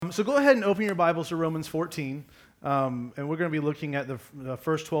So go ahead and open your Bibles to Romans 14. And we're going to be looking at the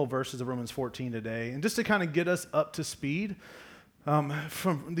first 12 verses of Romans 14 today. And just to kind of get us up to speed,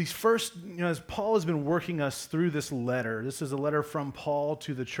 from these first, as Paul has been working us through this letter, this is a letter from Paul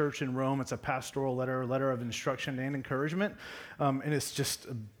to the church in Rome. It's a pastoral letter, a letter of instruction and encouragement. And it's just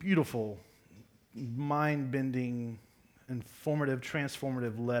a beautiful, mind-bending, informative,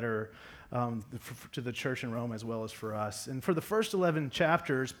 transformative letter to the church in Rome as well as for us. And for the first 11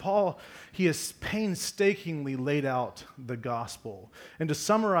 chapters, Paul, he has painstakingly laid out the gospel. And to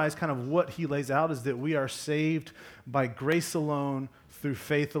summarize kind of what he lays out is that we are saved by grace alone, through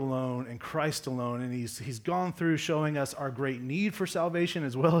faith alone, and Christ alone. And he's gone through showing us our great need for salvation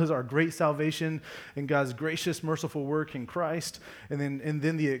as well as our great salvation and God's gracious, merciful work in Christ. And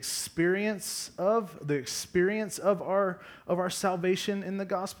then the experience of our salvation in the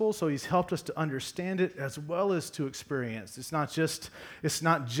gospel. So he's helped us to understand it as well as to experience. It's not just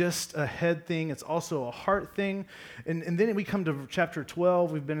a head thing, it's also a heart thing. And then we come to chapter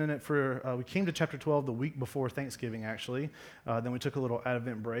 12. We've been in it we came to chapter 12 the week before Thanksgiving, actually. Then we took a little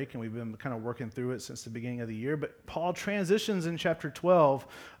Advent break, and we've been kind of working through it since the beginning of the year. But Paul transitions in chapter 12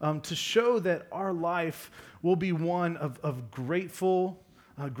 to show that our life will be one of grateful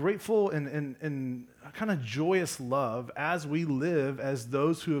and kind of joyous love as we live as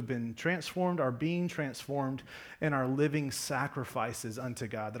those who have been transformed, are being transformed, and are living sacrifices unto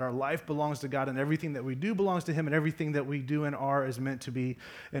God. That our life belongs to God, and everything that we do belongs to Him, and everything that we do and are is meant to be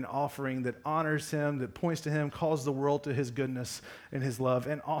an offering that honors Him, that points to Him, calls the world to His goodness and His love,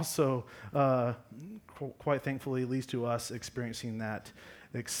 and also, quite thankfully, leads to us experiencing that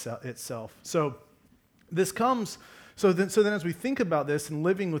itself. So then as we think about this and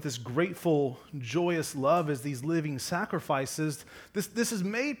living with this grateful, joyous love as these living sacrifices, this is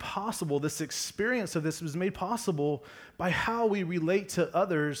made possible, this experience of this was made possible by how we relate to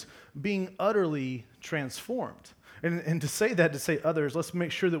others being utterly transformed. And to say others, let's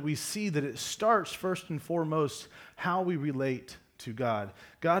make sure that we see that it starts first and foremost how we relate to God.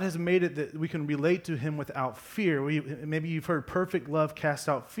 God has made it that we can relate to Him without fear. Maybe you've heard perfect love cast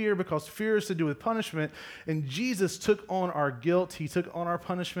out fear, because fear is to do with punishment. And Jesus took on our guilt. He took on our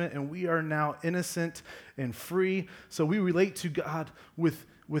punishment, and we are now innocent and free. So we relate to God with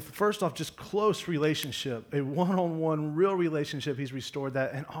first off, just close relationship, a one-on-one real relationship. He's restored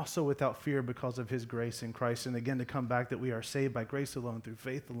that, and also without fear because of His grace in Christ. And again, to come back that we are saved by grace alone, through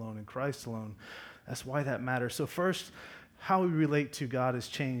faith alone, in Christ alone. That's why that matters. So first, how we relate to God has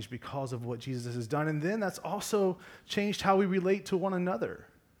changed because of what Jesus has done. And then that's also changed how we relate to one another.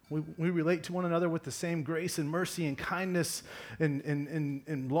 We relate to one another with the same grace and mercy and kindness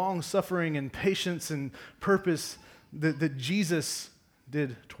and long-suffering and patience and purpose that Jesus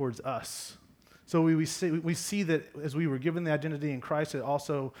did towards us. So we see that as we were given the identity in Christ, it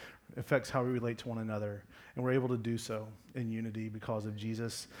also affects how we relate to one another. And we're able to do so in unity because of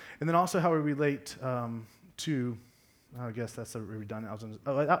Jesus. And then also how we relate to... I guess that's a redundant.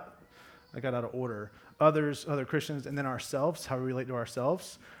 I got out of order. Other Christians, and then ourselves, how we relate to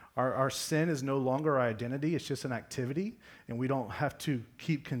ourselves. Our sin is no longer our identity. It's just an activity, and we don't have to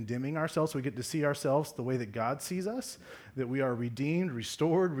keep condemning ourselves. We get to see ourselves the way that God sees us, that we are redeemed,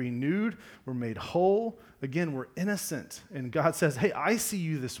 restored, renewed. We're made whole. Again, we're innocent, and God says, hey, I see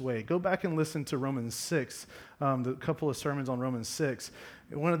you this way. Go back and listen to Romans 6, the couple of sermons on Romans 6.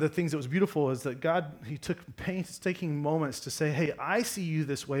 And one of the things that was beautiful is that God, He took painstaking moments to say, hey, I see you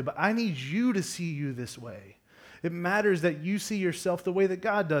this way, but I need you to see you this way. It matters that you see yourself the way that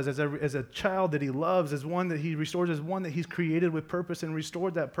God does, as a child that He loves, as one that He restores, as one that He's created with purpose and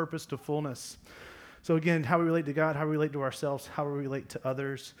restored that purpose to fullness. So again, how we relate to God, how we relate to ourselves, how we relate to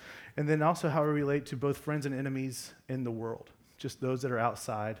others, and then also how we relate to both friends and enemies in the world, just those that are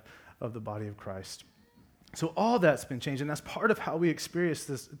outside of the body of Christ. So all that's been changed, and that's part of how we experience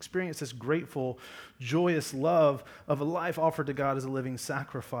this grateful, joyous love of a life offered to God as a living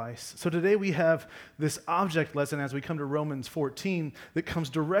sacrifice. So today we have this object lesson as we come to Romans 14 that comes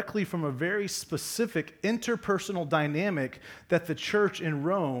directly from a very specific interpersonal dynamic that the church in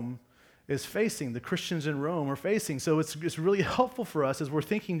Rome is facing, the Christians in Rome are facing. So it's really helpful for us as we're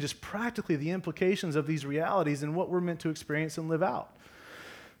thinking just practically the implications of these realities and what we're meant to experience and live out.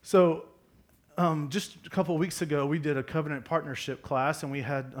 So just a couple of weeks ago, we did a covenant partnership class, and we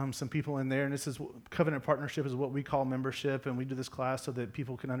had some people in there, and this is covenant partnership is what we call membership, and we do this class so that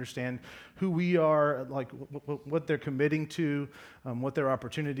people can understand who we are, like what they're committing to, what their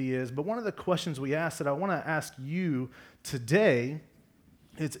opportunity is. But one of the questions we asked that I want to ask you today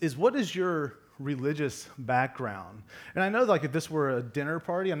is what is your religious background? And I know like if this were a dinner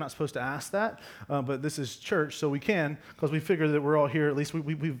party, I'm not supposed to ask that, but this is church, so we can, because we figure that we're all here, at least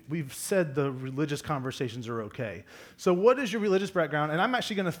we've said the religious conversations are okay. So what is your religious background? And I'm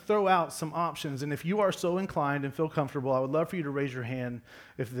actually going to throw out some options, and if you are so inclined and feel comfortable, I would love for you to raise your hand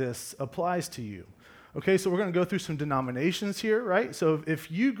if this applies to you. Okay, so we're going to go through some denominations here, right? So if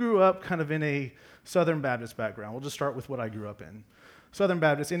you grew up kind of in a Southern Baptist background, we'll just start with what I grew up in. Southern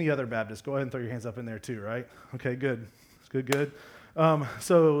Baptist, any other Baptist, go ahead and throw your hands up in there too, right? Okay, good. Good.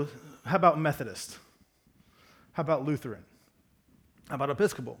 So how about Methodist? How about Lutheran? How about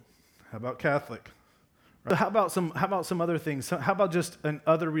Episcopal? How about Catholic? Right? How about some other things? How about just an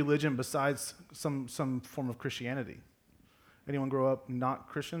other religion besides some form of Christianity? Anyone grow up not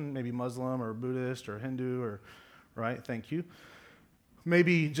Christian? Maybe Muslim or Buddhist or Hindu or, right? Thank you.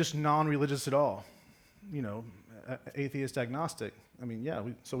 Maybe just non-religious at all. You know, atheist, agnostic. I mean, yeah,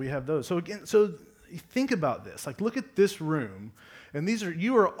 so we have those. So again, so think about this. Like, look at this room, and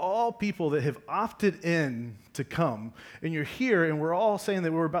you are all people that have opted in to come, and you're here, and we're all saying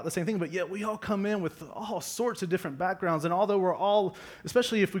that we're about the same thing, but yet we all come in with all sorts of different backgrounds, and although we're all,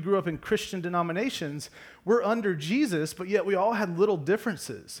 especially if we grew up in Christian denominations, we're under Jesus, but yet we all had little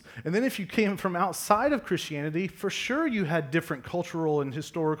differences. And then if you came from outside of Christianity, for sure you had different cultural and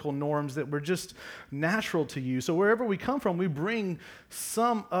historical norms that were just natural to you. So wherever we come from, we bring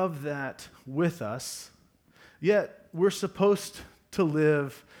some of that with us, yet we're supposed to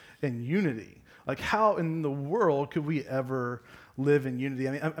live in unity. Like, how in the world could we ever live in unity?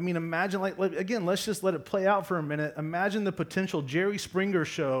 I mean, imagine, like again, let's just let it play out for a minute. Imagine the potential Jerry Springer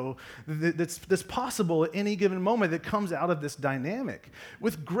show that's possible at any given moment that comes out of this dynamic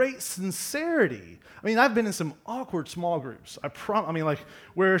with great sincerity. I mean, I've been in some awkward small groups. I mean, like,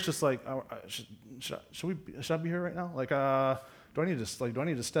 where it's just like, should I be here right now? Like, do I need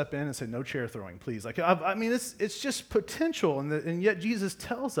to step in and say no chair throwing, please? Like, I mean, it's just potential, and yet Jesus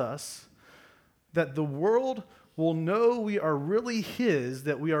tells us that the world will know we are really His,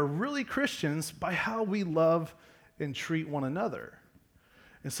 that we are really Christians by how we love and treat one another.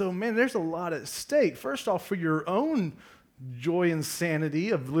 And so, man, there's a lot at stake. First off, for your own joy and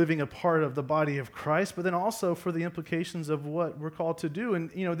sanity of living a part of the body of Christ, but then also for the implications of what we're called to do.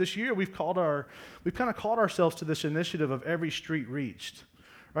 And you know, this year we've kind of called ourselves to this initiative of every street reached,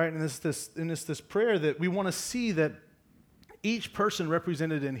 right? And it's this prayer that we want to see that each person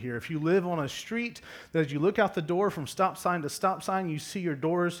represented in here. If you live on a street, that as you look out the door from stop sign to stop sign, you see your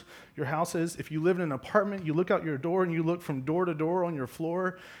doors, your houses. If you live in an apartment, you look out your door and you look from door to door on your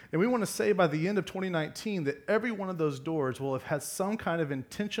floor. And we want to say by the end of 2019 that every one of those doors will have had some kind of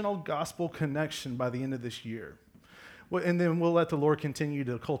intentional gospel connection by the end of this year. Well, and then we'll let the Lord continue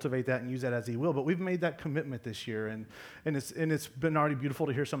to cultivate that and use that as He will. But we've made that commitment this year, and it's been already beautiful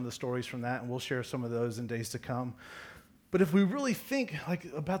to hear some of the stories from that, and we'll share some of those in days to come. But if we really think like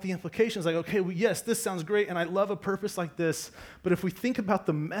about the implications, like, okay, well, yes, this sounds great, and I love a purpose like this, but if we think about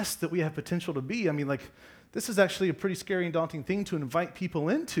the mess that we have potential to be, I mean, like, this is actually a pretty scary and daunting thing to invite people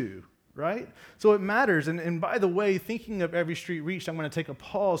into, right? So it matters. And by the way, thinking of every street reached, I'm going to take a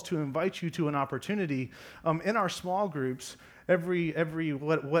pause to invite you to an opportunity in our small groups.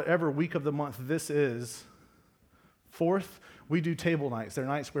 Whatever week of the month this is, fourth, we do table nights. They're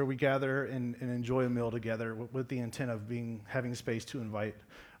nights where we gather and enjoy a meal together with the intent of having space to invite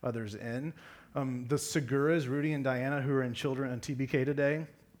others in. The Seguras, Rudy and Diana, who are in Children and TBK today,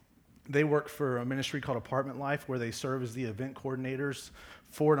 they work for a ministry called Apartment Life, where they serve as the event coordinators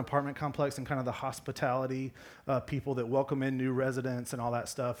for an apartment complex and kind of the hospitality people that welcome in new residents and all that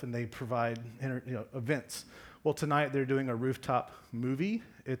stuff, and they provide events. Well, tonight they're doing a rooftop movie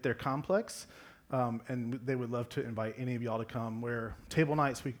at their complex. And they would love to invite any of y'all to come. Where table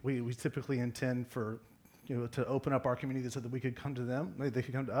nights, we typically intend for, to open up our community so that we could come to them, they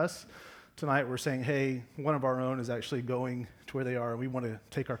could come to us. Tonight we're saying, hey, one of our own is actually going to where they are, and we want to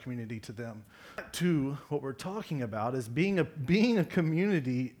take our community to them. To what we're talking about is being a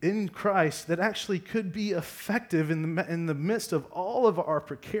community in Christ that actually could be effective in the midst of all of our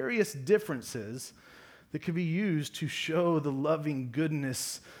precarious differences, that could be used to show the loving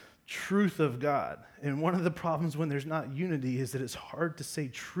goodness, truth of God. And one of the problems when there's not unity is that it's hard to say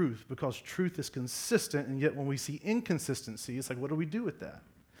truth, because truth is consistent, and yet when we see inconsistency, it's like, what do we do with that?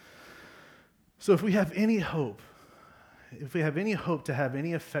 So if we have any hope to have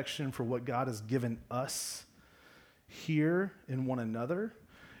any affection for what God has given us here in one another,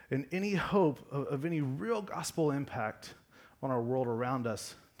 and any hope of any real gospel impact on our world around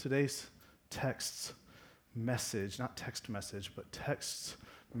us, today's text's message, not text message, but text's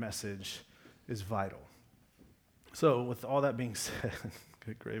message is vital. So with all that being said,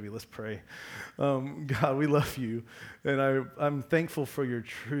 Good gravy. Let's pray. God, we love you, and I'm thankful for your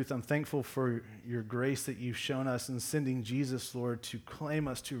truth. I'm thankful for your grace that you've shown us in sending Jesus, Lord, to claim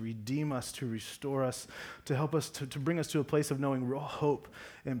us, to redeem us, to restore us, to help us, to bring us to a place of knowing real hope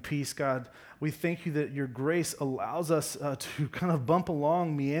and peace. God, we thank you that your grace allows us to kind of bump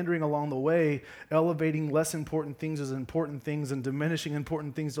along, meandering along the way, elevating less important things as important things and diminishing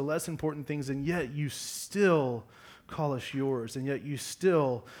important things to less important things, and yet you still call us yours, and yet you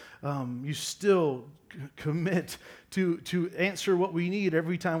still commit to answer what we need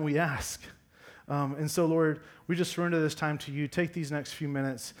every time we ask. And so, Lord, we just surrender this time to you. Take these next few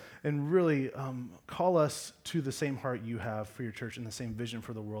minutes and really call us to the same heart you have for your church and the same vision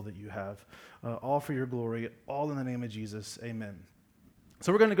for the world that you have. All for your glory, all in the name of Jesus. Amen.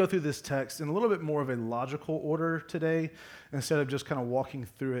 So we're going to go through this text in a little bit more of a logical order today instead of just kind of walking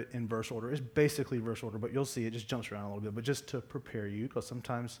through it in verse order. It's basically verse order, but you'll see it just jumps around a little bit. But just to prepare you, because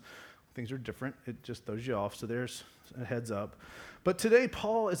sometimes things are different, it just throws you off. So there's a heads up. But today,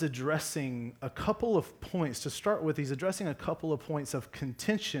 Paul is addressing a couple of points. To start with, he's addressing a couple of points of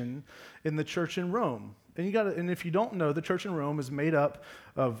contention in the church in Rome. And if you don't know, the church in Rome is made up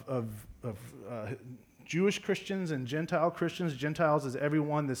of Jewish Christians and Gentile Christians. Gentiles is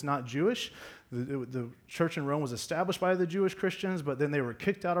everyone that's not Jewish. The church in Rome was established by the Jewish Christians, but then they were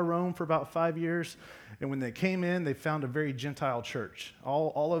kicked out of Rome for about 5 years. And when they came in, they found a very Gentile church.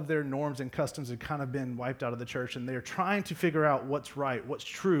 All of their norms and customs had kind of been wiped out of the church, and they're trying to figure out what's right, what's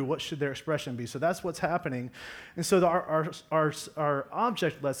true, what should their expression be. So that's what's happening. And so our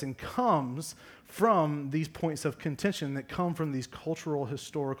object lesson comes from these points of contention that come from these cultural,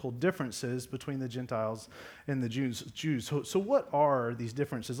 historical differences between the Gentiles and the Jews. So what are these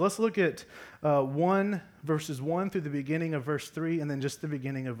differences? Let's look at verses 1 through the beginning of verse 3, and then just the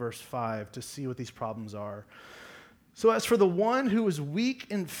beginning of verse 5 to see what these problems are. So as for the one who is weak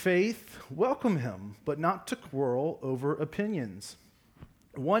in faith, welcome him, but not to quarrel over opinions.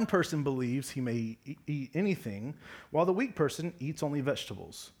 One person believes he may eat anything, while the weak person eats only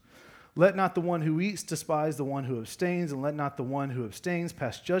vegetables. Let not the one who eats despise the one who abstains, and let not the one who abstains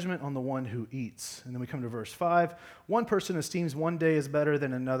pass judgment on the one who eats. And then we come to verse 5. One person esteems one day as better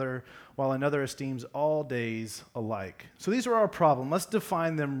than another, while another esteems all days alike. So these are our problems. Let's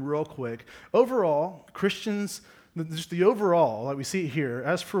define them real quick. Overall, Christians, just the overall, like we see it here,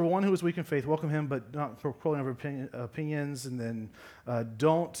 as for one who is weak in faith, welcome him, but not for quarreling over opinions, and then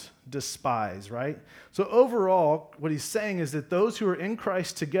don't despise, right? So overall, what he's saying is that those who are in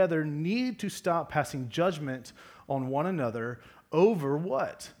Christ together need to stop passing judgment on one another over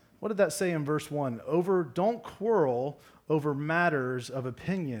what? What did that say in verse 1? Don't quarrel over matters of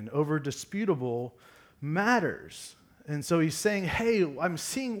opinion, over disputable matters. And so he's saying, hey, I'm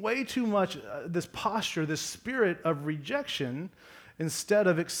seeing way too much this posture, this spirit of rejection instead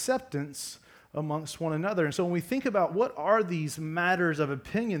of acceptance amongst one another. And so when we think about what are these matters of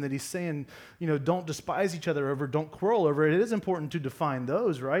opinion that he's saying, don't despise each other over, don't quarrel over, it is important to define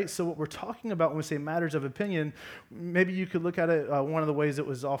those, right? So what we're talking about when we say matters of opinion, maybe you could look at it, one of the ways it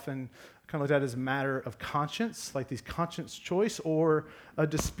was often kind of looked at as matter of conscience, like these conscience choice, or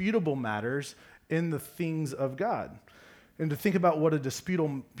disputable matters in the things of God. And to think about what a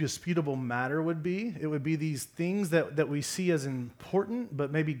disputable matter would be, it would be these things that we see as important,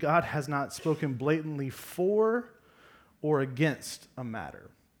 but maybe God has not spoken blatantly for or against a matter.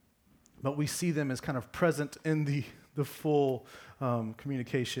 But we see them as kind of present in the full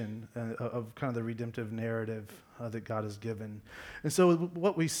communication of kind of the redemptive narrative that God has given. And so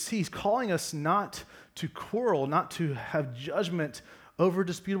what we see, he's calling us not to quarrel, not to have judgment over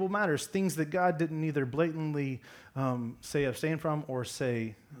disputable matters, things that God didn't either blatantly say abstain from or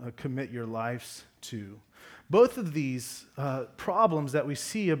say commit your lives to. Both of these problems that we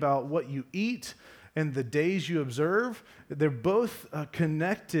see about what you eat and the days you observe, they're both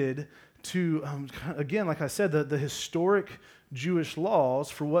connected to, again, like I said, the historic Jewish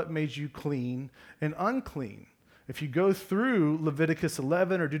laws for what made you clean and unclean. If you go through Leviticus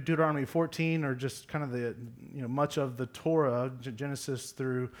 11 or Deuteronomy 14 or just kind of the much of the Torah, Genesis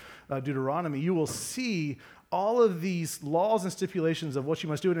through Deuteronomy, you will see all of these laws and stipulations of what you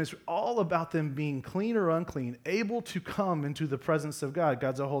must do, and it's all about them being clean or unclean, able to come into the presence of God.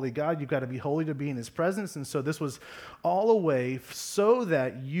 God's a holy God. You've got to be holy to be in his presence, and so this was all a way so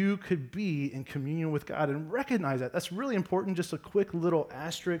that you could be in communion with God and recognize that. That's really important, just a quick little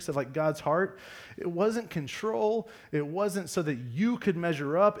asterisk of like God's heart. It wasn't control. It wasn't so that you could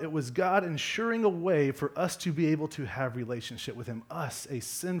measure up. It was God ensuring a way for us to be able to have relationship with him, us, a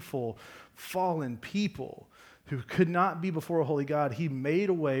sinful, fallen people, who could not be before a holy God, he made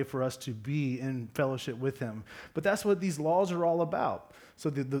a way for us to be in fellowship with him. But that's what these laws are all about. So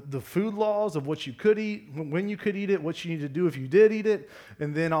the food laws of what you could eat, when you could eat it, what you need to do if you did eat it,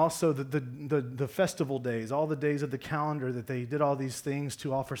 and then also the festival days, all the days of the calendar that they did all these things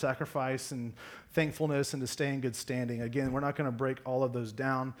to offer sacrifice and thankfulness and to stay in good standing. Again, we're not going to break all of those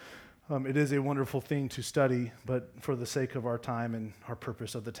down. It is a wonderful thing to study, but for the sake of our time and our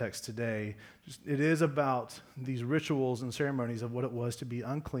purpose of the text today, it is about these rituals and ceremonies of what it was to be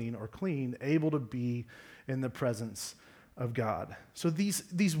unclean or clean, able to be in the presence of God. So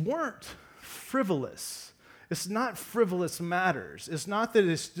these weren't frivolous. It's not frivolous matters. It's not that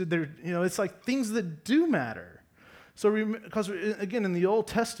it's like things that do matter. So because again, in the Old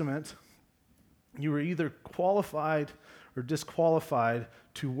Testament, you were either qualified or disqualified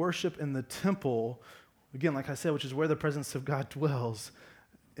to worship in the temple, again, like I said, which is where the presence of God dwells,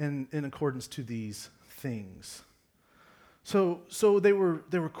 in accordance to these things. So they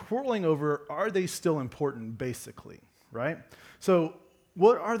were quarreling over, are they still important, basically, right? So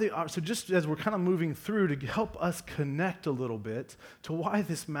just as we're kind of moving through to help us connect a little bit to why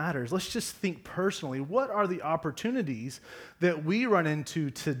this matters, let's just think personally, what are the opportunities that we run into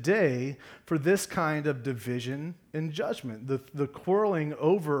today for this kind of division and judgment, the quarreling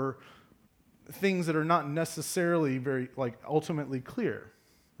over things that are not necessarily very, ultimately clear,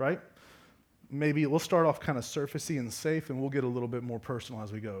 right? Maybe we'll start off kind of surfacey and safe, and we'll get a little bit more personal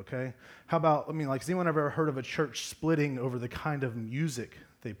as we go, okay? How about, has anyone ever heard of a church splitting over the kind of music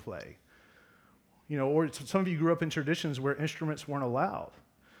they play? Or some of you grew up in traditions where instruments weren't allowed.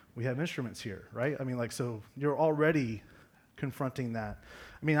 We have instruments here, right? So you're already confronting that.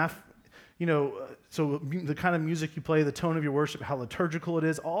 So the kind of music you play, the tone of your worship, how liturgical it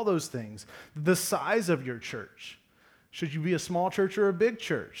is, all those things. The size of your church. Should you be a small church or a big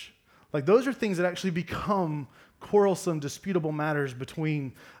church? Those are things that actually become quarrelsome, disputable matters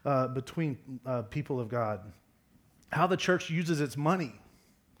between people of God. How the church uses its money.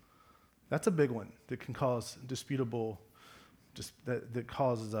 That's a big one that can cause that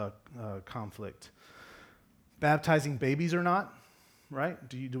causes conflict. Baptizing babies or not, right?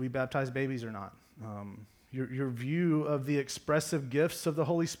 Do we baptize babies or not? Your view of the expressive gifts of the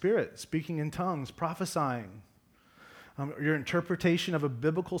Holy Spirit, speaking in tongues, prophesying. Your interpretation of a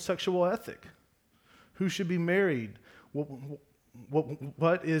biblical sexual ethic. Who should be married?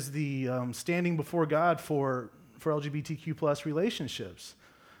 What is the standing before God for LGBTQ plus relationships?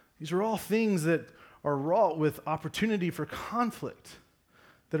 These are all things that are wrought with opportunity for conflict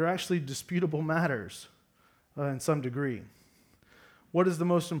that are actually disputable matters in some degree. What is the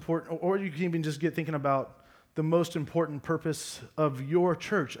most important, or you can even just get thinking about the most important purpose of your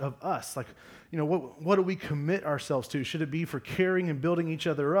church, of us. What do we commit ourselves to? Should it be for caring and building each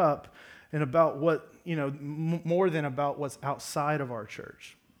other up and about what, more than about what's outside of our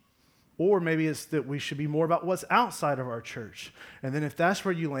church? Or maybe it's that we should be more about what's outside of our church. And then if that's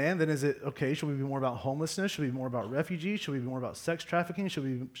where you land, then is it, okay, should we be more about homelessness? Should we be more about refugees? Should we be more about sex trafficking? Should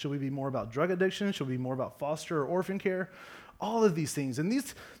we be more about drug addiction? Should we be more about foster or orphan care? All of these things. And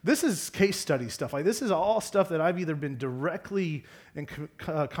this is case study stuff. This is all stuff that I've either been directly in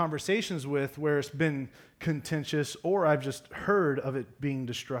conversations with where it's been contentious, or I've just heard of it being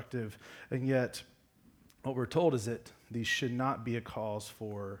destructive. And yet, what we're told is that these should not be a cause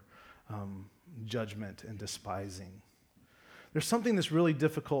for judgment and despising. There's something that's really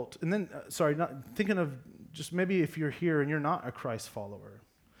difficult. And then, not thinking of just maybe if you're here and you're not a Christ follower.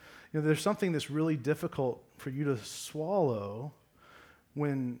 There's something that's really difficult for you to swallow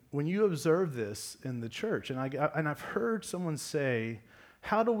when you observe this in the church. And I've heard someone say,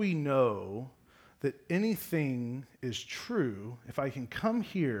 how do we know that anything is true if I can come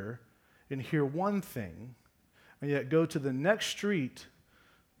here and hear one thing and yet go to the next street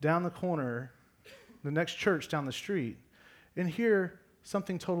down the corner, the next church down the street, and hear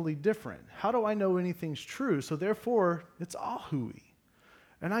something totally different? How do I know anything's true? So therefore, it's all hooey.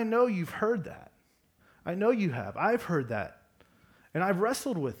 And I know you've heard that. I know you have. I've heard that. And I've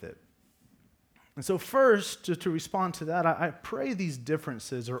wrestled with it. And so first, to respond to that, I pray these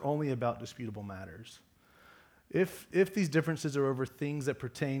differences are only about disputable matters. If these differences are over things that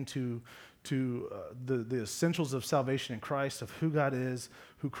pertain to the essentials of salvation in Christ, of who God is,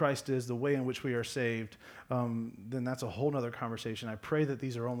 who Christ is, the way in which we are saved, then that's a whole other conversation. I pray that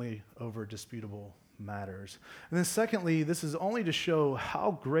these are only over disputable matters. And then secondly, this is only to show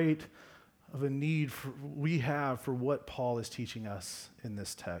how great of a need we have for what Paul is teaching us in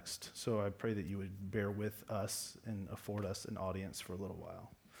this text. So I pray that you would bear with us and afford us an audience for a little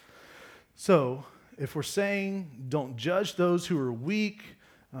while. So if we're saying don't judge those who are weak,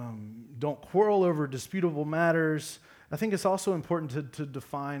 Don't quarrel over disputable matters. I think it's also important to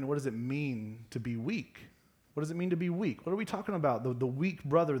define, what does it mean to be weak? What does it mean to be weak? What are we talking about? The weak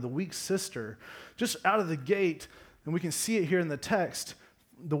brother, the weak sister. Just out of the gate, and we can see it here in the text,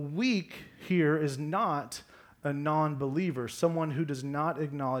 the weak here is not a non-believer, someone who does not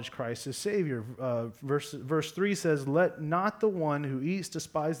acknowledge Christ as Savior. Verse 3 says, "Let not the one who eats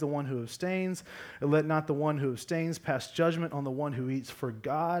despise the one who abstains, and let not the one who abstains pass judgment on the one who eats, for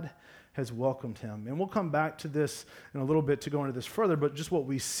God has welcomed him." And we'll come back to this in a little bit to go into this further, but just what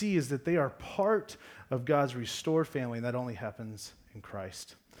we see is that they are part of God's restored family, and that only happens in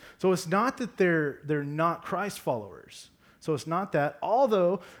Christ. So it's not that they're not Christ followers. So it's not that,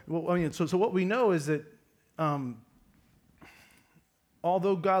 although, so what we know is that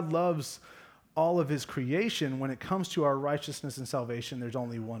although God loves all of his creation, when it comes to our righteousness and salvation, there's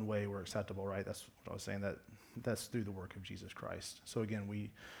only one way we're acceptable, right? That's what I was saying, that's through the work of Jesus Christ. So again,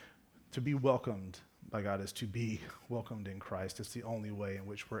 to be welcomed by God is to be welcomed in Christ. It's the only way in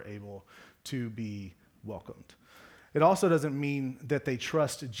which we're able to be welcomed. It also doesn't mean that they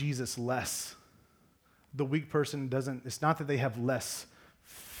trust Jesus less. The weak person it's not that they have less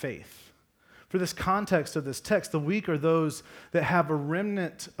faith. For this context of this text, the weak are those that have a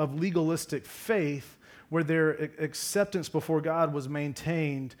remnant of legalistic faith where their acceptance before God was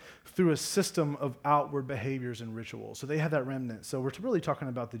maintained through a system of outward behaviors and rituals. So they have that remnant. So we're really talking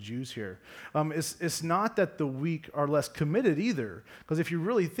about the Jews here. It's not that the weak are less committed either, because if you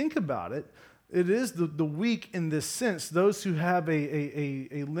really think about it, it is the weak in this sense, those who have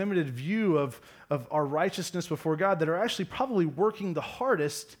a limited view of our righteousness before God that are actually probably working the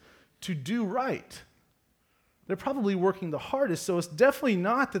hardest to do right. They're probably working the hardest, so it's definitely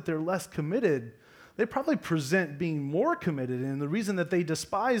not that they're less committed. They probably present being more committed, and the reason that they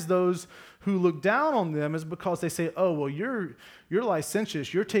despise those who look down on them is because they say, "Oh, well, you're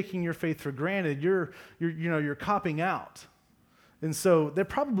licentious. You're taking your faith for granted. You're copping out." And so they're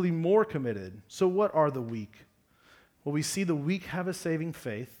probably more committed. So what are the weak? Well, we see the weak have a saving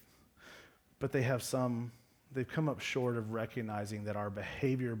faith, but they've come up short of recognizing that our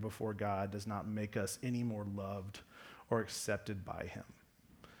behavior before God does not make us any more loved or accepted by him.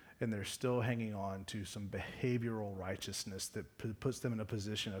 And they're still hanging on to some behavioral righteousness that puts them in a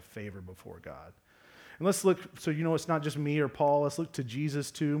position of favor before God. And let's look, so it's not just me or Paul, let's look to Jesus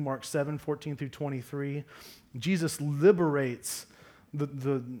too, Mark 7:14-23. Jesus liberates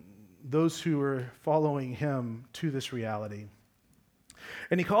those who are following him to this reality.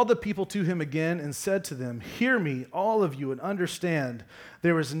 "And he called the people to him again and said to them, 'Hear me, all of you, and understand.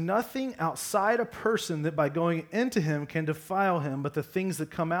 There is nothing outside a person that by going into him can defile him, but the things that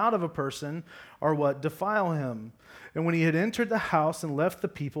come out of a person are what defile him.' And when he had entered the house and left the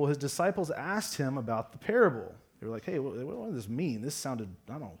people, his disciples asked him about the parable." They were like, "Hey, what does this mean?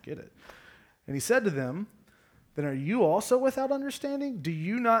 I don't get it." And he said to them, "Then are you also without understanding? Do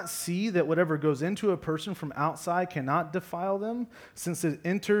you not see that whatever goes into a person from outside cannot defile them, since it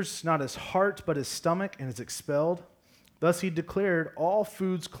enters not his heart but his stomach and is expelled? Thus he declared all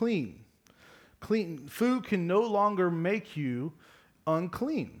foods clean. Clean food can no longer make you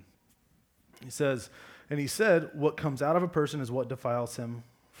unclean." He said, "What comes out of a person is what defiles him.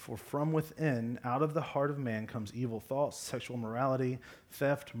 For from within, out of the heart of man, comes evil thoughts, sexual immorality,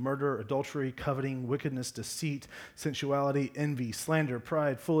 theft, murder, adultery, coveting, wickedness, deceit, sensuality, envy, slander,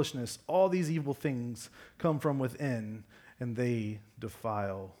 pride, foolishness. All these evil things come from within, and they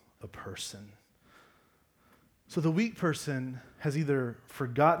defile a person." So the weak person has either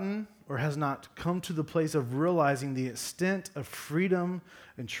forgotten or has not come to the place of realizing the extent of freedom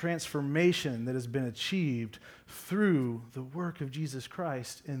and transformation that has been achieved through the work of Jesus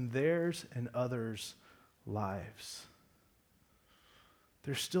Christ in theirs and others' lives.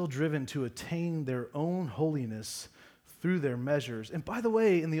 They're still driven to attain their own holiness through their measures. And by the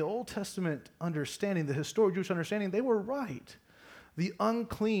way, in the Old Testament understanding, the historic Jewish understanding, they were right. The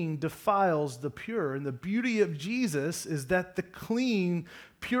unclean defiles the pure. And the beauty of Jesus is that the clean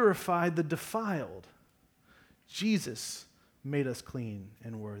purified the defiled. Jesus made us clean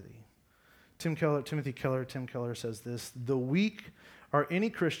and worthy. Tim Keller says this: "The weak are any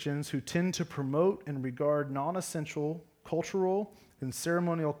Christians who tend to promote and regard non-essential cultural and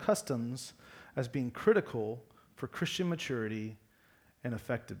ceremonial customs as being critical for Christian maturity and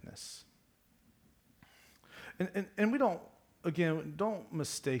effectiveness." And we don't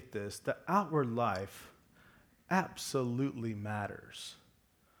mistake this. The outward life absolutely matters.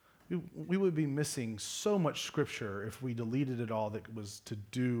 We would be missing so much scripture if we deleted it all that was to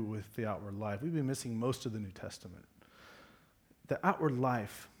do with the outward life. We'd be missing most of the New Testament. The outward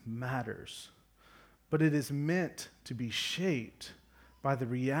life matters, but it is meant to be shaped by the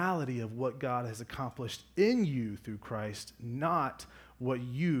reality of what God has accomplished in you through Christ, not what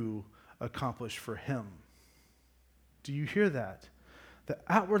you accomplished for him. Do you hear that? The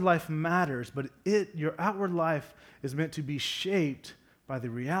outward life matters, but your outward life is meant to be shaped by the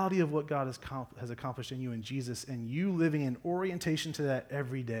reality of what God has accomplished in you in Jesus, and you living in orientation to that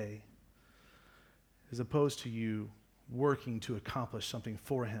every day, as opposed to you working to accomplish something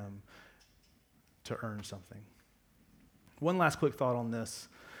for him to earn something. One last quick thought on this.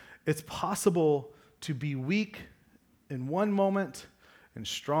 It's possible to be weak in one moment and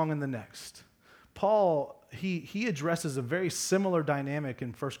strong in the next. Paul, he addresses a very similar dynamic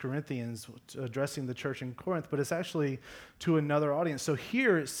in 1 Corinthians, addressing the church in Corinth, but it's actually to another audience. So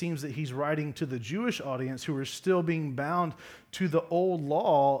here it seems that he's writing to the Jewish audience who are still being bound to the old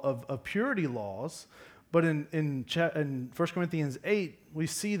law of purity laws. But in 1 Corinthians 8, we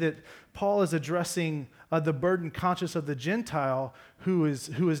see that Paul is addressing the burden conscious of the Gentile who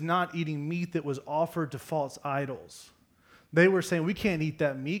is not eating meat that was offered to false idols. They were saying, we can't eat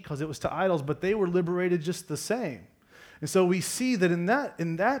that meat because it was to idols, but they were liberated just the same. And so we see that in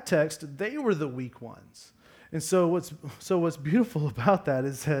that text, they were the weak ones. And so what's beautiful about that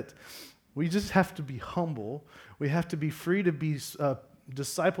is that we just have to be humble. We have to be free to be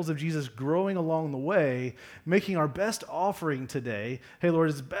disciples of Jesus, growing along the way, making our best offering today. Hey, Lord,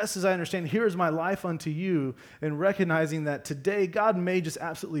 as best as I understand, here is my life unto you, and recognizing that today God may just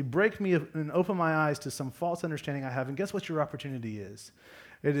absolutely break me and open my eyes to some false understanding I have. And guess what your opportunity is?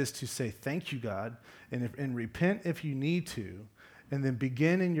 It is to say, thank you, God, and repent if you need to, and then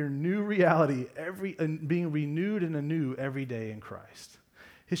begin in your new reality, and being renewed and anew every day in Christ.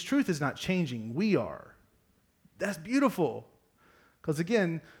 His truth is not changing. We are. That's beautiful. Because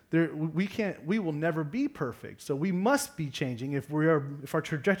again, we will never be perfect. So we must be changing if our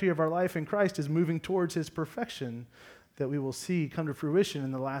trajectory of our life in Christ is moving towards his perfection that we will see come to fruition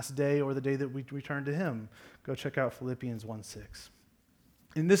in the last day or the day that we return to him. Go check out Philippians 1:6.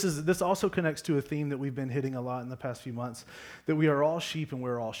 And this also connects to a theme that we've been hitting a lot in the past few months, that we are all sheep and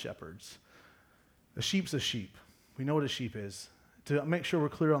we're all shepherds. A sheep's a sheep. We know what a sheep is. To make sure we're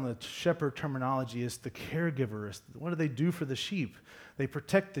clear on the shepherd terminology, is the caregiver. What do they do for the sheep? They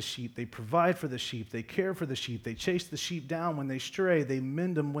protect the sheep. They provide for the sheep. They care for the sheep. They chase the sheep down when they stray. They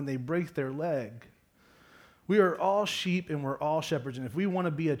mend them when they break their leg. We are all sheep and we're all shepherds. And if we want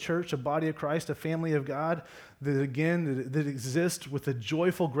to be a church, a body of Christ, a family of God, that exists with a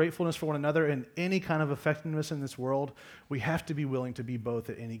joyful gratefulness for one another and any kind of effectiveness in this world, we have to be willing to be both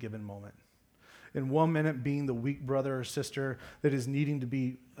at any given moment. In 1 minute being the weak brother or sister that is needing to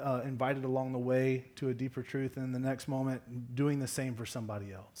be invited along the way to a deeper truth, and in the next moment doing the same for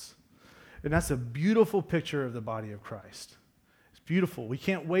somebody else. And that's a beautiful picture of the body of Christ. It's beautiful. We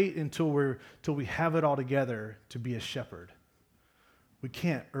can't wait until we have it all together to be a shepherd. We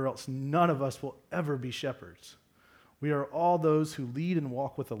can't, or else none of us will ever be shepherds. We are all those who lead and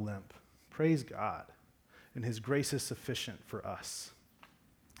walk with a limp. Praise God. And his grace is sufficient for us.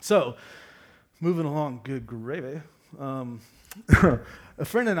 So, moving along, good gravy. A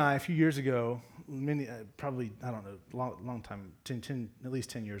friend and I, a few years ago, long time, at least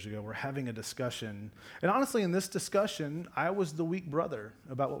 10 years ago, we're having a discussion. And honestly, in this discussion, I was the weak brother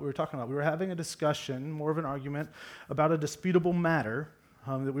about what we were talking about. We were having a discussion, more of an argument, about a disputable matter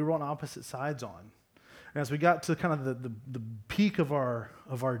that we were on opposite sides on. And as we got to kind of the peak of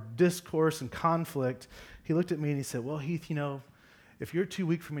our discourse and conflict, he looked at me and he said, well, Heath, if you're too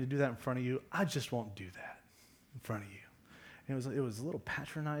weak for me to do that in front of you, I just won't do that in front of you. And it was a little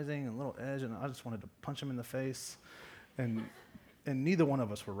patronizing and a little edge, and I just wanted to punch him in the face. And neither one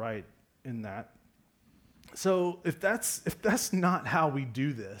of us were right in that. So if that's not how we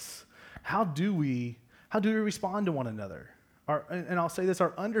do this, how do we respond to one another? And I'll say this,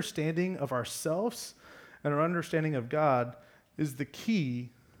 our understanding of ourselves and our understanding of God is the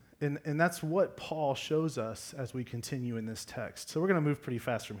key. And that's what Paul shows us as we continue in this text. So we're going to move pretty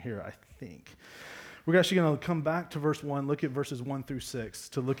fast from here, I think. We're actually going to come back to verse 1, look at verses 1 through 6,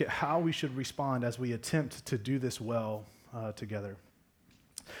 to look at how we should respond as we attempt to do this well together.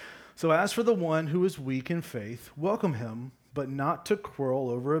 So as for the one who is weak in faith, welcome him, but not to quarrel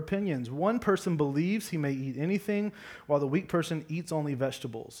over opinions. One person believes he may eat anything, while the weak person eats only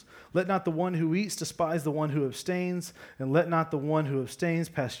vegetables. Let not the one who eats despise the one who abstains, and let not the one who abstains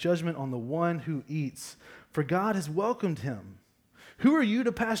pass judgment on the one who eats, for God has welcomed him. Who are you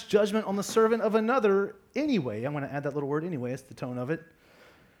to pass judgment on the servant of another anyway? I'm going to add that little word anyway, it's the tone of it.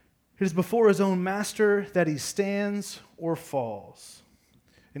 It is before his own master that he stands or falls,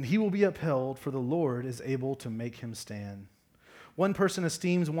 and he will be upheld, for the Lord is able to make him stand. One person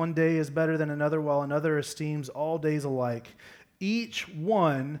esteems one day as better than another, while another esteems all days alike. Each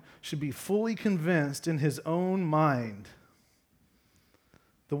one should be fully convinced in his own mind.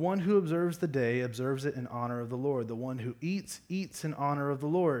 The one who observes the day observes it in honor of the Lord. The one who eats, eats in honor of the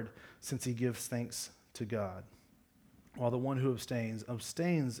Lord, since he gives thanks to God. While the one who abstains,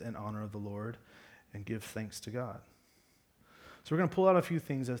 abstains in honor of the Lord and gives thanks to God. So we're going to pull out a few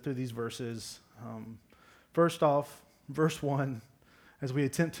things through these verses. First off, verse 1, as we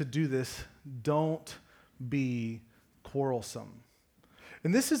attempt to do this, don't be quarrelsome.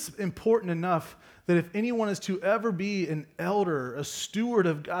 And this is important enough that if anyone is to ever be an elder, a steward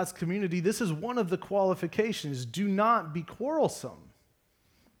of God's community, this is one of the qualifications. Do not be quarrelsome.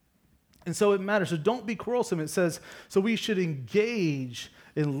 And so it matters. So don't be quarrelsome. It says, so we should engage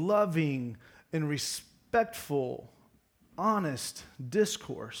in loving and respectful, honest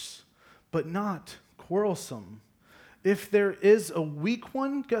discourse, but not quarrelsome. If there is a weak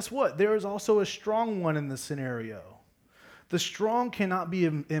one, guess what? There is also a strong one in the scenario. The strong cannot be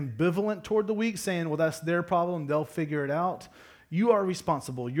ambivalent toward the weak, saying, well, that's their problem, they'll figure it out. You are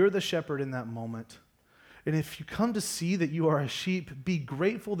responsible. You're the shepherd in that moment. And if you come to see that you are a sheep, be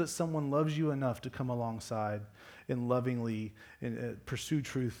grateful that someone loves you enough to come alongside and lovingly pursue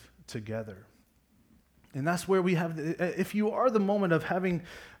truth together. And that's where we have, if you are the moment of having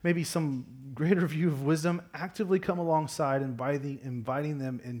maybe some greater view of wisdom, actively come alongside, inviting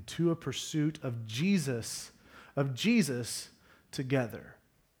them into a pursuit of Jesus together.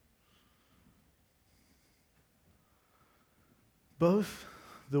 Both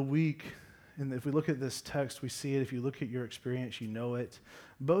the weak, and if we look at this text, we see it. If you look at your experience, you know it.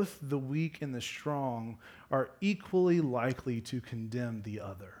 Both the weak and the strong are equally likely to condemn the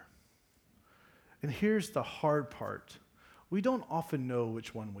other. And here's the hard part. We don't often know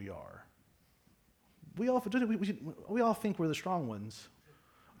which one we are. We all think we're the strong ones.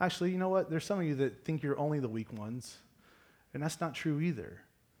 Actually, you know what? There's some of you that think you're only the weak ones, and that's not true either.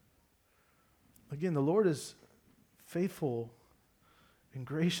 Again, the Lord is faithful and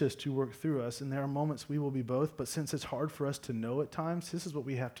gracious to work through us, and there are moments we will be both, but since it's hard for us to know at times, this is what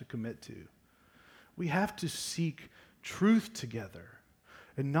we have to commit to. We have to seek truth together,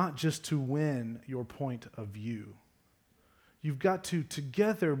 and not just to win your point of view. You've got to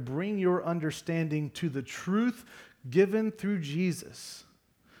together bring your understanding to the truth given through Jesus.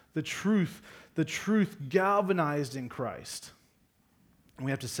 The truth galvanized in Christ. And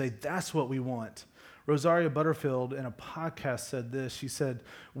we have to say, that's what we want. Rosaria Butterfield in a podcast said this. She said,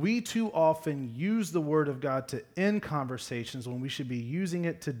 we too often use the word of God to end conversations when we should be using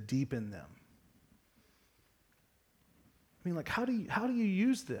it to deepen them. I mean, like, how do you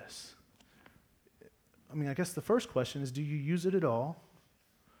use this? I mean, I guess the first question is, do you use it at all?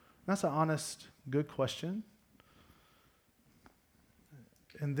 That's an honest, good question.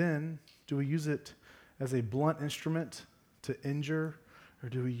 And then, do we use it as a blunt instrument to injure, or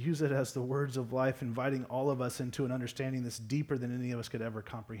do we use it as the words of life, inviting all of us into an understanding that's deeper than any of us could ever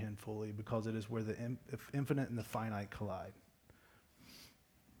comprehend fully, because it is where the infinite and the finite collide?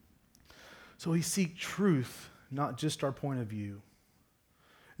 So we seek truth, not just our point of view.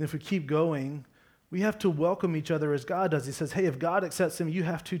 And if we keep going, we have to welcome each other as God does. He says, hey, if God accepts him, you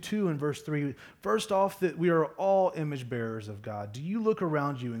have to too, in verse 3. First off, that we are all image bearers of God. Do you look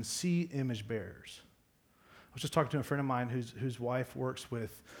around you and see image bearers? I was just talking to a friend of mine whose wife works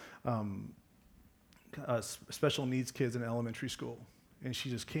with special needs kids in elementary school. And she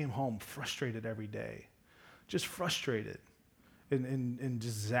just came home frustrated every day. Just frustrated and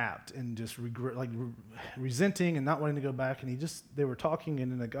just zapped and just resenting and not wanting to go back. And they were talking,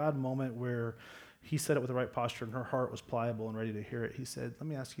 and in a God moment where he said it with the right posture and her heart was pliable and ready to hear it, he said, let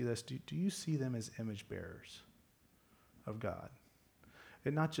me ask you this. Do you see them as image bearers of God?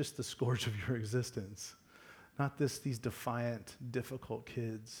 And not just the scourge of your existence. Not these defiant, difficult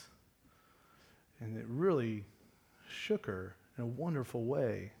kids. And it really shook her in a wonderful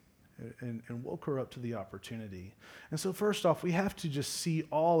way and woke her up to the opportunity. And so first off, we have to just see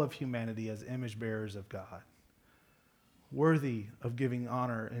all of humanity as image bearers of God, worthy of giving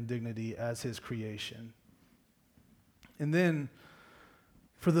honor and dignity as his creation. And then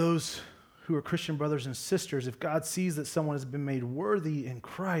for those who are Christian brothers and sisters, if God sees that someone has been made worthy in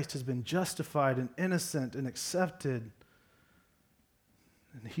Christ, has been justified and innocent and accepted,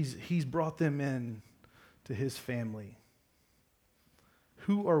 and he's brought them in to his family,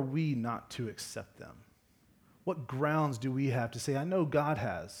 who are we not to accept them? What grounds do we have to say, I know God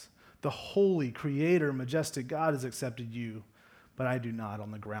has. The holy, creator, majestic God has accepted you, but I do not on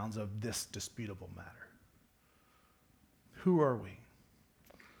the grounds of this disputable matter. Who are we?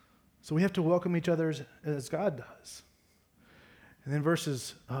 So we have to welcome each other as God does. And then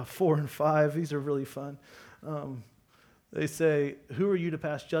verses 4 and 5, these are really fun. They say, "Who are you to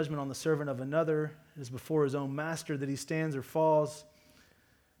pass judgment on the servant of another? It is before his own master that he stands or falls,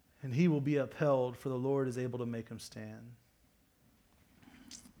 and he will be upheld, for the Lord is able to make him stand."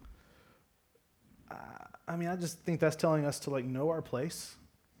 I just think that's telling us to know our place.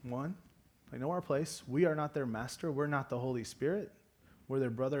 One, know our place. We are not their master. We're not the Holy Spirit. We're their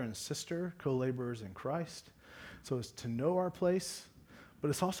brother and sister, co-laborers in Christ. So it's to know our place, but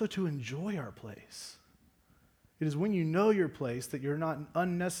it's also to enjoy our place. It is when you know your place that you're not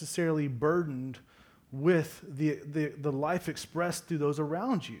unnecessarily burdened with the life expressed through those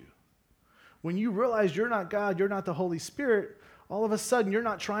around you. When you realize you're not God, you're not the Holy Spirit, all of a sudden you're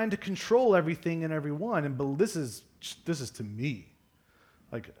not trying to control everything and everyone. And this is to me.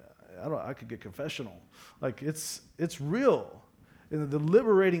 I could get confessional. It's real. In the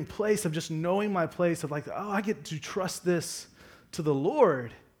liberating place of just knowing my place of I get to trust this to the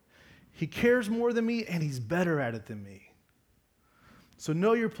Lord. He cares more than me, and he's better at it than me. So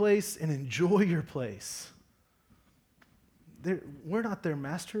know your place and enjoy your place. We're not their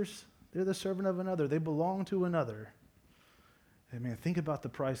masters. They're the servant of another. They belong to another. And man, think about the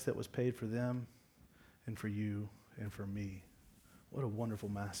price that was paid for them and for you and for me. What a wonderful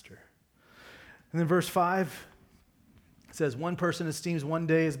master. And then verse 5 says, "One person esteems one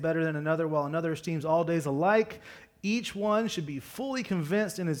day as better than another, while another esteems all days alike. Each one should be fully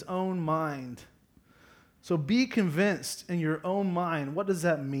convinced in his own mind." So be convinced in your own mind. What does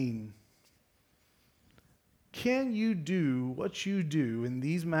that mean? Can you do what you do in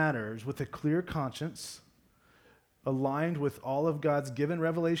these matters with a clear conscience, aligned with all of God's given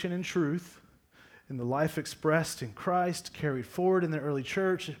revelation and truth, in the life expressed in Christ, carried forward in the early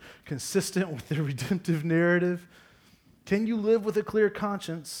church, consistent with the redemptive narrative? Can you live with a clear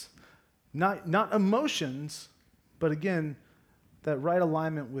conscience, not emotions, but again, that right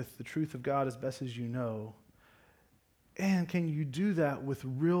alignment with the truth of God as best as you know? And can you do that with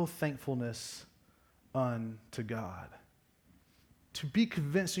real thankfulness unto God? To be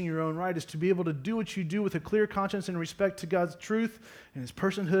convinced in your own right is to be able to do what you do with a clear conscience in respect to God's truth and his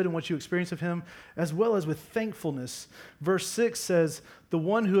personhood and what you experience of him, as well as with thankfulness. Verse 6 says, "The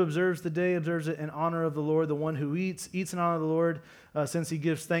one who observes the day observes it in honor of the Lord. The one who eats in honor of the Lord, since he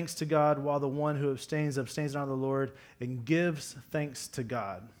gives thanks to God, while the one who abstains in honor of the Lord and gives thanks to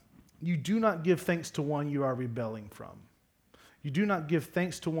God." You do not give thanks to one you are rebelling from. You do not give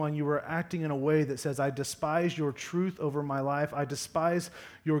thanks to one you are acting in a way that says, "I despise your truth over my life. I despise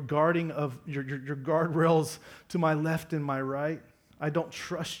your guarding of your guardrails to my left and my right. I don't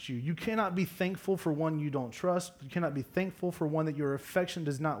trust you." You cannot be thankful for one you don't trust. You cannot be thankful for one that your affection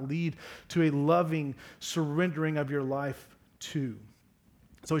does not lead to a loving surrendering of your life to.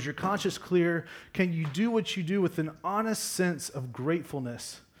 So is your conscience clear? Can you do what you do with an honest sense of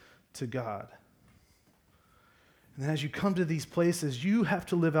gratefulness to God? And as you come to these places, you have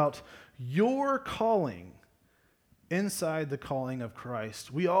to live out your calling inside the calling of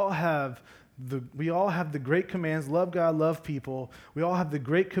Christ. We all have the great commands: love God, love people. We all have the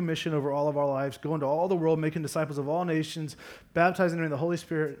great commission over all of our lives: go into all the world, making disciples of all nations, baptizing them in the Holy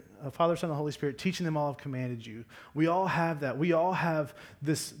Spirit, Father, Son, and Holy Spirit, teaching them all I've commanded you. We all have that. We all have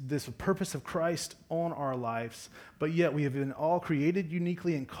this purpose of Christ on our lives, but yet we have been all created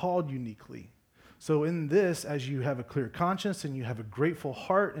uniquely and called uniquely. So in this, as you have a clear conscience and you have a grateful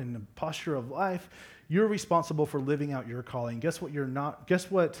heart and a posture of life, you're responsible for living out your calling. Guess what you're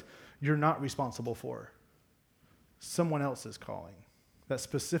not responsible for? Someone else's calling. That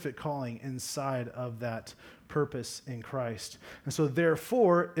specific calling inside of that purpose in Christ. And so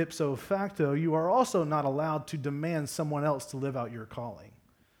therefore, ipso facto, you are also not allowed to demand someone else to live out your calling.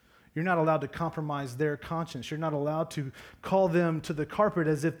 You're not allowed to compromise their conscience. You're not allowed to call them to the carpet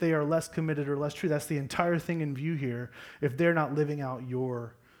as if they are less committed or less true. That's the entire thing in view here, if they're not living out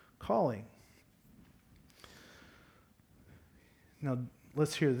your calling. Now,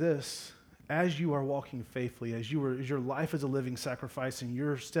 let's hear this. As you are walking faithfully, as your life is a living sacrifice and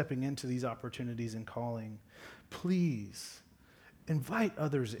you're stepping into these opportunities and calling, please invite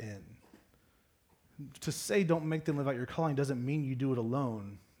others in. To say don't make them live out your calling doesn't mean you do it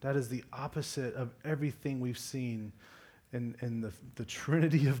alone. That is the opposite of everything we've seen in the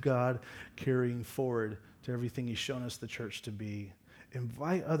Trinity of God carrying forward to everything he's shown us the church to be.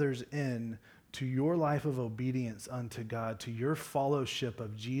 Invite others in to your life of obedience unto God, to your fellowship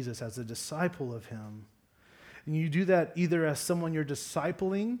of Jesus as a disciple of him. And you do that either as someone you're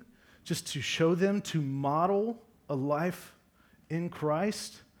discipling, just to show them, to model a life in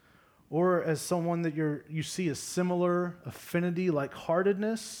Christ, or as someone that you see a similar affinity,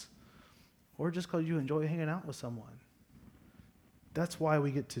 like-heartedness, or just because you enjoy hanging out with someone. That's why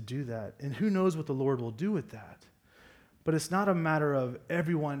we get to do that. And who knows what the Lord will do with that. But it's not a matter of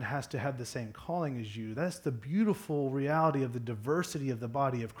everyone has to have the same calling as you. That's the beautiful reality of the diversity of the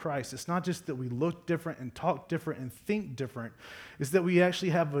body of Christ. It's not just that we look different and talk different and think different. It's that we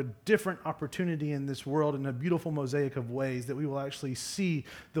actually have a different opportunity in this world in a beautiful mosaic of ways that we will actually see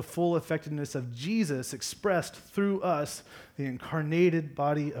the full effectiveness of Jesus expressed through us, the incarnated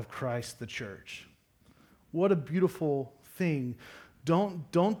body of Christ, the church. What a beautiful thing.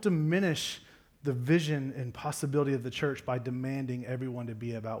 Don't diminish the vision and possibility of the church by demanding everyone to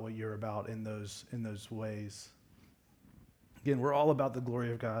be about what you're about in those ways. Again, we're all about the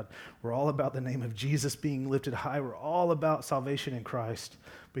glory of God. We're all about the name of Jesus being lifted high. We're all about salvation in Christ,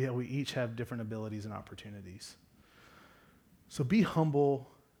 but yet we each have different abilities and opportunities. So be humble,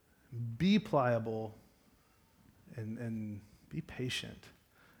 be pliable, and be patient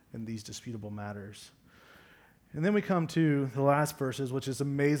in these disputable matters. And then we come to the last verses, which is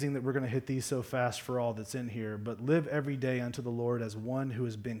amazing that we're going to hit these so fast for all that's in here. But live every day unto the Lord as one who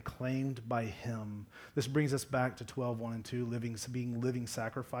has been claimed by him. This brings us back to 12:1 and 2, being living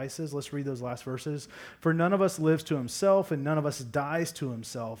sacrifices. Let's read those last verses. For none of us lives to himself, and none of us dies to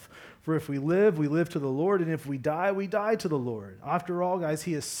himself. For if we live to the Lord, and if we die to the Lord. After all, guys,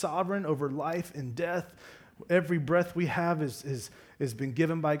 he is sovereign over life and death. Every breath we have is been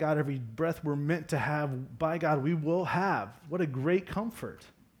given by God. Every breath we're meant to have by God, we will have. What a great comfort.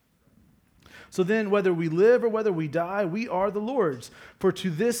 So then, whether we live or whether we die, we are the Lord's. For to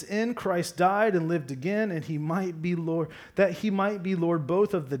this end Christ died and lived again, and he might be Lord, that he might be Lord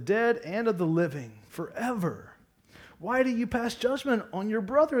both of the dead and of the living forever. Why do you pass judgment on your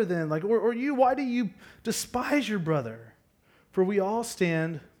brother then? Why do you despise your brother? For we all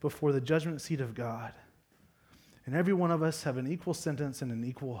stand before the judgment seat of God. And every one of us have an equal sentence and an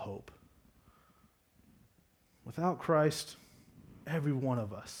equal hope. Without Christ, every one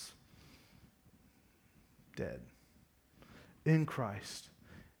of us dead. In Christ,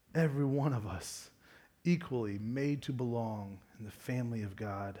 every one of us equally made to belong in the family of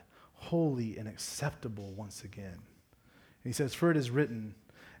God, holy and acceptable once again. And he says, for it is written,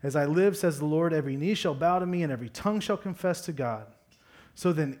 as I live, says the Lord, every knee shall bow to me and every tongue shall confess to God.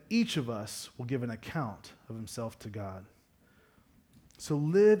 So then each of us will give an account of himself to God. So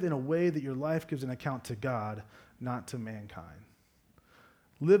live in a way that your life gives an account to God, not to mankind.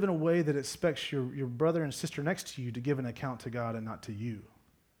 Live in a way that expects your brother and sister next to you to give an account to God and not to you.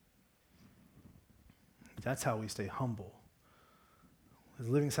 That's how we stay humble. As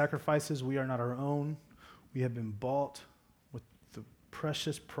living sacrifices, we are not our own. We have been bought with the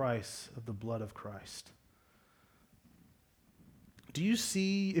precious price of the blood of Christ. Do you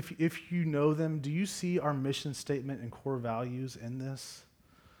see, if you know them, do you see our mission statement and core values in this?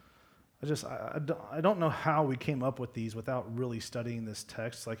 I don't know how we came up with these without really studying this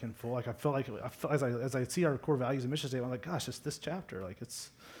text like in full. I feel as I see our core values and mission statement, I'm like, gosh, it's this chapter.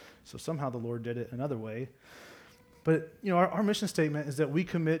 So somehow the Lord did it another way. But our mission statement is that we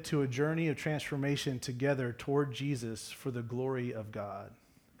commit to a journey of transformation together toward Jesus for the glory of God.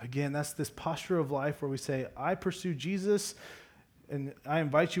 Again, that's this posture of life where we say, I pursue Jesus, and I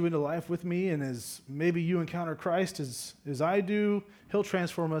invite you into life with me, and as maybe you encounter Christ as I do, he'll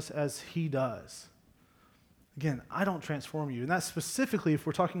transform us as he does. Again, I don't transform you. And that's specifically if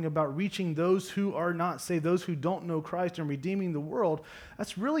we're talking about reaching those who are not saved, those who don't know Christ and redeeming the world.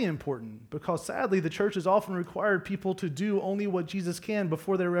 That's really important because sadly the church has often required people to do only what Jesus can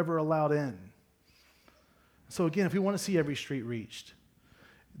before they're ever allowed in. So again, if we want to see every street reached,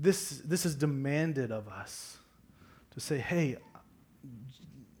 this is demanded of us to say, hey,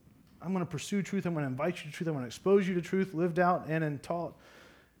 I'm going to pursue truth. I'm going to invite you to truth. I'm going to expose you to truth, lived out and in taught.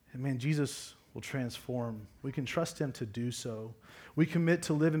 And man, Jesus will transform. We can trust him to do so. We commit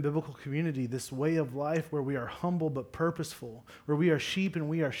to live in biblical community, this way of life where we are humble but purposeful, where we are sheep and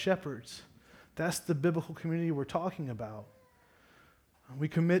we are shepherds. That's the biblical community we're talking about. We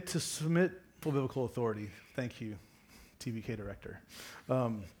commit to submit full biblical authority. Thank you, TBK director.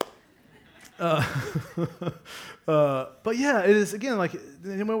 But yeah, it is, again, like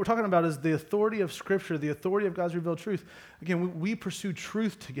what we're talking about is the authority of Scripture, the authority of God's revealed truth. Again, we pursue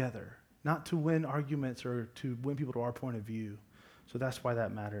truth together, not to win arguments or to win people to our point of view. So that's why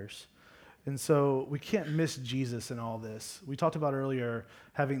that matters. And so we can't miss Jesus in all this. We talked about earlier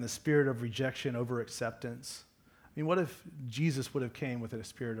having the spirit of rejection over acceptance. I mean, what if Jesus would have came with a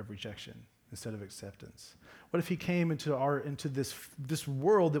spirit of rejection instead of acceptance? What if he came into this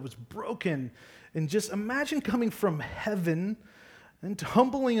world that was broken, and just imagine coming from heaven and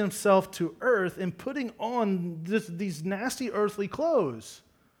humbling himself to earth and putting on these nasty earthly clothes.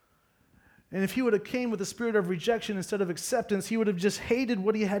 And if he would have came with a spirit of rejection instead of acceptance, he would have just hated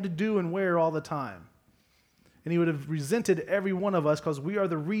what he had to do and wear all the time. And he would have resented every one of us because we are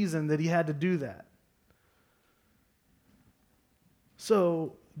the reason that he had to do that.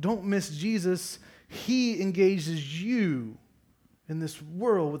 So don't miss Jesus. He engages you in this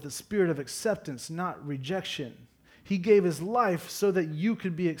world with the spirit of acceptance, not rejection. He gave his life so that you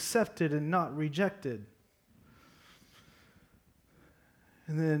could be accepted and not rejected.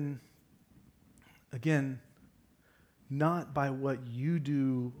 And then, again, not by what you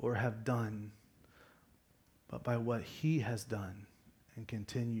do or have done, but by what he has done and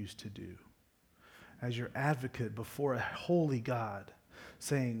continues to do. As your advocate before a holy God,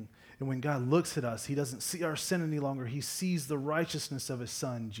 saying, and when God looks at us, he doesn't see our sin any longer. He sees the righteousness of his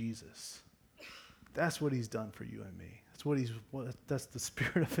son, Jesus. That's what he's done for you and me. That's the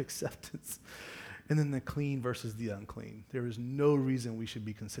spirit of acceptance. And then the clean versus the unclean. There is no reason we should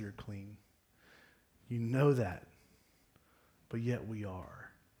be considered clean. You know that, but yet we are.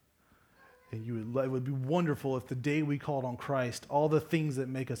 And it would be wonderful if the day we called on Christ, all the things that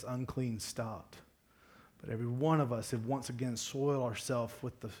make us unclean stopped. But every one of us have once again soiled ourselves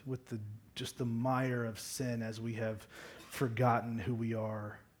with just the mire of sin as we have forgotten who we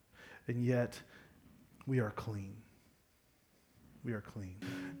are. And yet, we are clean. We are clean.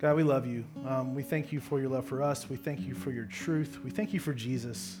 God, we love you. We thank you for your love for us. We thank you for your truth. We thank you for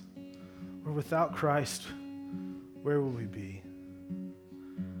Jesus. We're without Christ. Where would we be?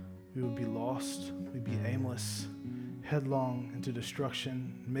 We would be lost. We'd be aimless, headlong into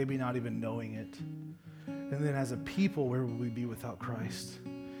destruction, maybe not even knowing it. And then as a people, where would we be without Christ?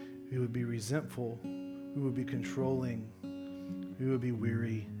 We would be resentful. We would be controlling. We would be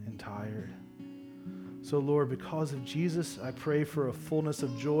weary and tired. So Lord, because of Jesus, I pray for a fullness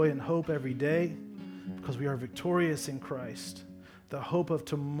of joy and hope every day because we are victorious in Christ. The hope of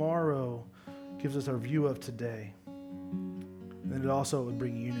tomorrow gives us our view of today. And it also would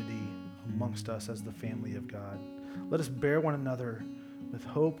bring unity amongst us as the family of God. Let us bear one another with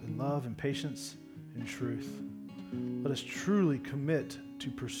hope and love and patience and truth. Let us truly commit to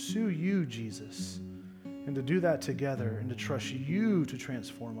pursue you, Jesus, and to do that together and to trust you to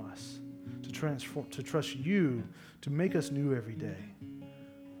transform us, to trust you to make us new every day,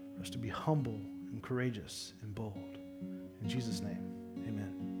 for us to be humble and courageous and bold. In Jesus' name.